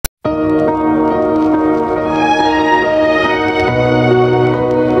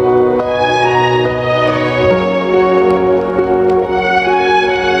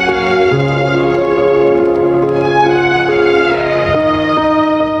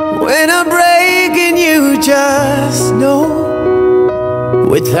I break and you just know,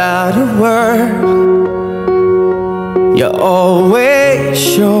 without a word, you always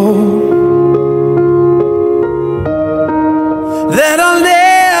show that I'll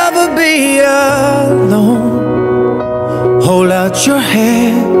never be alone. Hold out your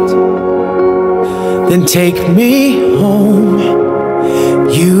hand, then take me home.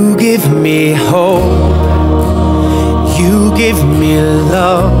 You give me hope, you give me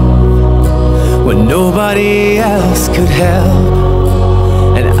love when nobody else could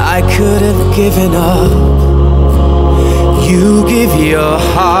help, and I could have given up. You give your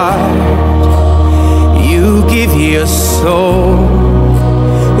heart, you give your soul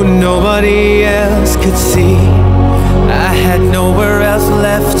when nobody else could see. I had nowhere else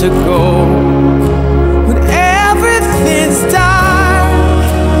left to go. When everything's dark,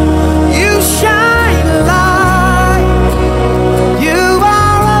 you shine a light. You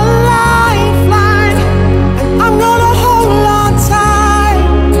are a lifeline, and I'm gonna hold on tight.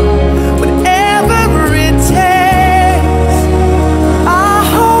 Whatever it takes, I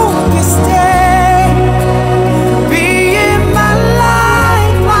hope you stay. Being my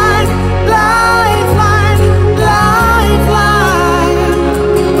lifeline, lifeline, lifeline.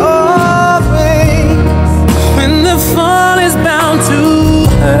 Always. When the fall is bound to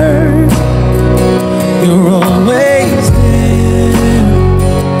hurt, you're always there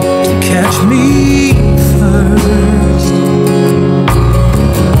to catch me first.